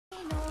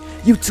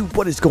YouTube,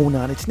 what is going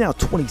on? It's now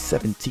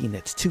 2017.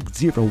 That's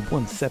 2017,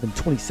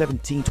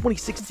 2017.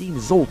 2016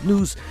 is old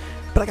news,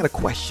 but I got a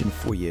question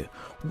for you.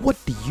 What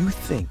do you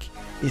think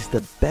is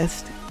the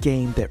best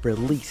game that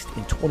released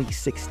in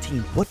 2016?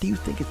 What do you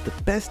think is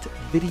the best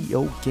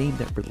video game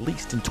that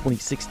released in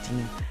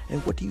 2016?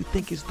 And what do you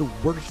think is the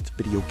worst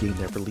video game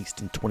that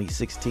released in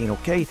 2016,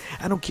 okay?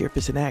 I don't care if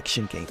it's an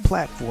action game,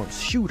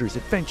 platforms, shooters,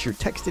 adventure,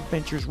 text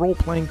adventures,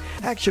 role-playing,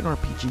 action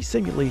RPG,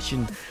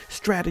 simulation,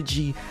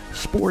 strategy,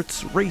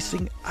 sports,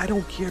 racing. I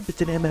don't care if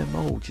it's an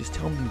MMO. Just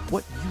tell me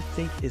what you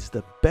think is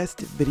the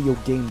best video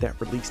game that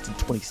released in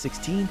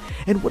 2016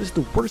 and what is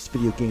the worst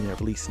video game that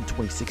released in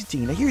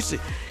 2016. Now here's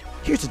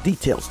the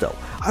details though.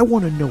 I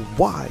want to know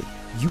why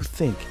you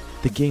think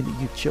the game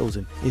that you've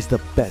chosen is the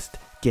best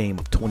game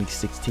of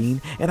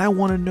 2016, and I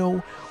want to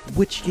know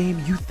which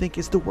game you think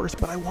is the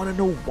worst, but I want to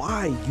know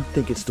why you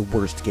think it's the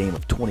worst game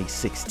of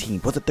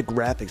 2016. Was it the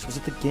graphics? Was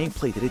it the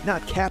gameplay? Did it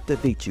not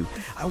captivate you?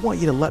 I want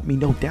you to let me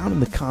know down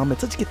in the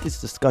comments. Let's get this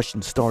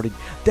discussion started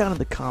down in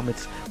the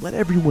comments. Let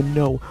everyone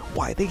know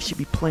why they should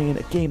be playing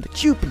a game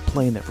that you've been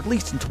playing that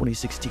released in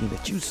 2016,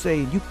 that you say,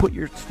 and you put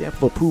your stamp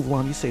of approval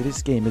on, you say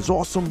this game is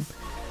awesome.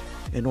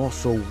 And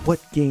also, what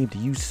game do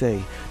you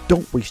say,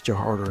 don't waste your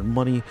hard-earned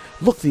money,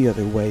 look the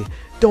other way,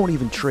 don't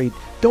even trade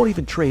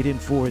in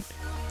for it,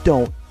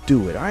 don't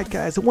do it. Alright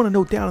guys, I want to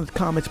know down in the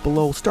comments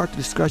below, start the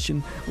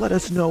discussion, let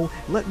us know,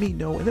 let me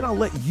know, and then I'll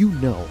let you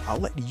know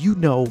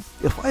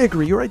if I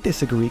agree or I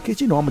disagree, because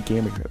you know I'm a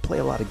gamer, I play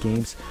a lot of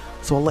games,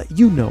 so I'll let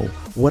you know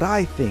what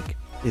I think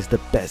is the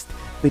best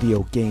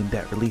video game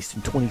that released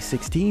in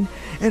 2016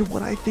 and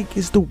what I think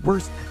is the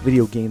worst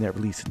video game that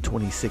released in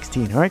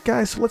 2016. Alright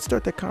guys, so let's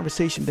start that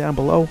conversation down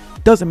below.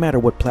 Doesn't matter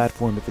what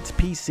platform, if it's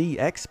PC,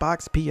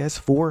 Xbox,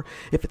 PS4,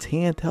 if it's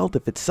handheld,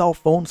 if it's cell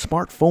phone,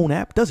 smartphone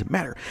app, doesn't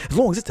matter. As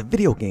long as it's a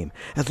video game,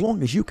 as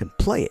long as you can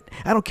play it.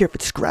 I don't care if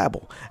it's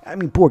Scrabble. I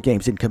mean, board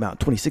games didn't come out in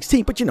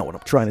 2016, but you know what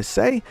I'm trying to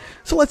say.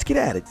 So let's get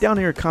at it. Down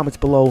in your comments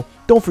below,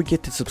 don't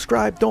forget to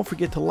subscribe, don't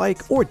forget to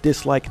like or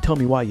dislike and tell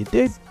me why you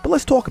did, but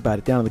let's talk about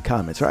it down in the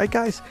comments. Alright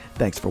guys,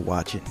 thanks for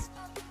watching.